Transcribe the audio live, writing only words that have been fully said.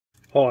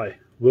Hi,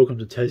 welcome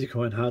to Tassie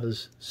Coin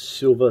Hunter's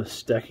Silver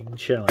Stacking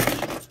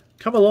Challenge.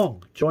 Come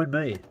along, join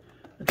me,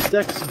 and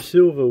stack some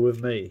silver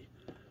with me.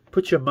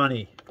 Put your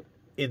money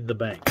in the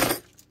bank,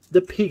 the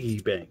piggy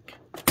bank.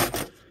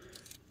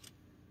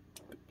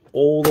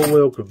 All are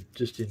welcome,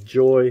 just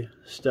enjoy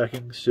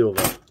stacking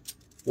silver.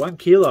 1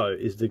 kilo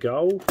is the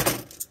goal,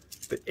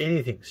 but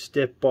anything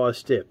step by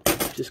step.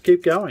 Just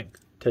keep going.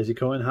 Tassie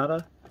Coin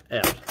Hunter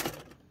out.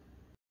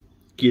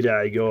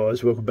 G'day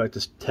guys, welcome back to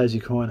Tassie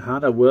Coin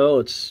Hunter. Well,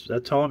 it's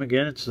that time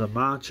again. It's the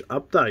March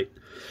update.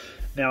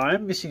 Now I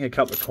am missing a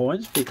couple of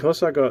coins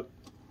because I got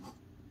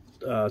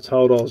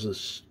told I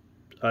was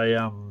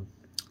a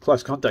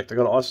close contact. I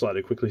got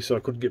isolated quickly, so I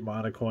couldn't get my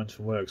other coins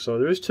from work. So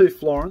there is 2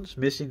 Florins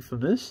missing from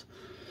this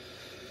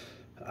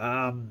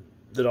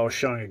that I was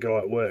showing a guy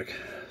at work.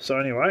 So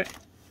anyway,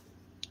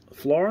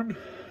 Florin,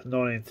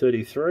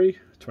 1933,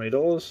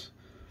 $20.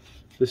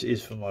 This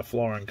is for my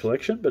Florin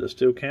collection, but it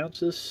still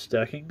counts as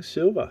stacking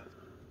silver.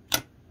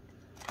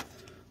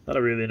 Not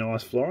a really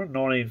nice Florin,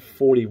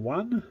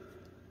 1941.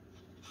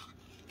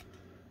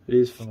 It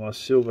is for my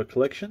silver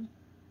collection,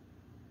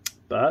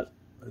 but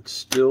it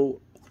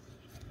still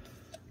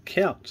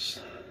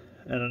counts.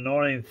 And a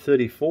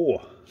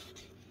 1934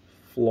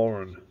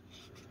 Florin.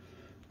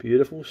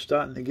 Beautiful,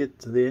 starting to get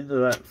to the end of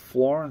that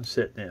Florin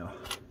set now.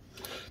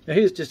 Now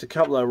here's just a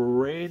couple of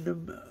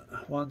random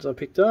ones I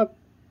picked up.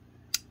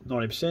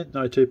 90%,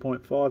 no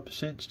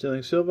 2.5%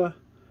 sterling silver.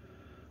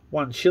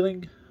 1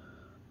 shilling,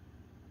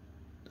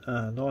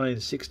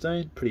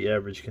 1916, pretty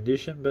average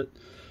condition, but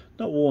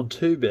not worn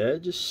too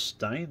bad, just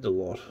stained a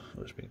lot.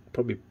 It's been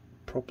probably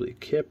properly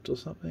kept or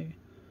something.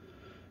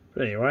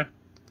 But anyway,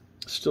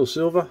 still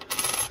silver,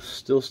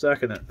 still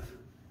stacking it.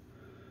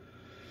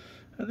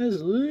 And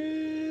there's a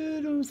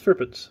little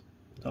Threepence,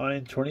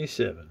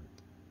 1927.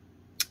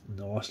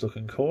 Nice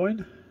looking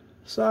coin.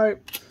 So,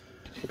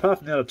 apart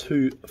from the other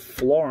 2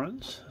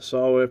 Florins,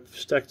 so we've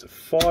stacked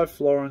 5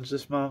 Florins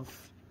this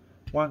month,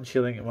 1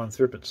 shilling and 1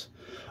 Threepence.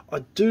 I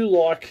do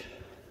like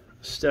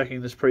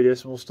stacking this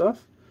pre-decimal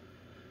stuff.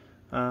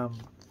 Yeah,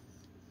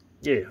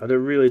 I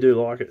really do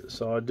like it.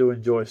 So I do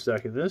enjoy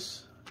stacking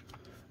this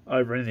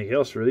over anything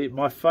else really.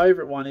 My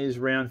favourite one is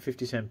round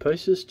 50-cent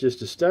pieces, just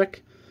to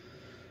stack.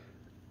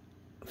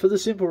 For the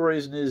simple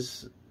reason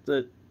is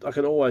that I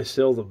can always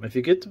sell them. If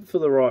you get them for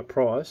the right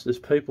price, there's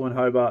people in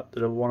Hobart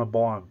that want to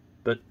buy them.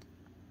 But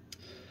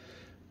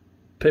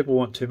people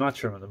want too much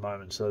from them at the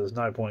moment, so there's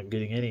no point in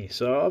getting any.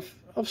 So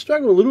I've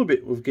struggled a little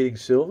bit with getting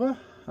silver.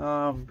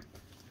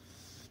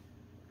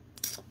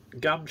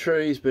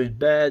 Gumtree's been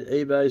bad,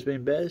 eBay's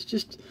been bad.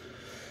 It's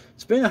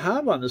been a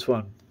hard one, this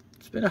one.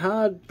 It's been a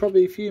hard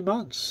probably a few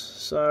months.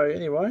 So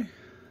anyway,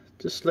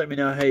 just let me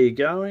know how you're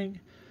going.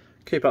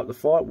 Keep up the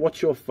fight.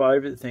 What's your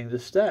favourite thing to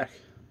stack?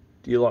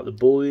 Do you like the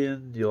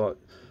bullion? Do you like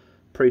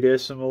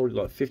pre-decimal? Do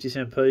you like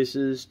 50-cent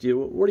pieces?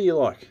 What do you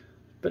like?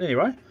 But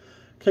anyway,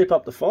 keep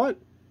up the fight.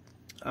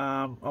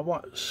 I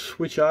might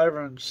switch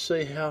over and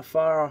see how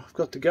far I've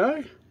got to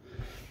go.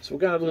 So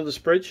we're going to have a look at the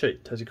spreadsheet.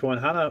 Tassie Coin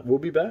Hunter will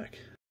be back.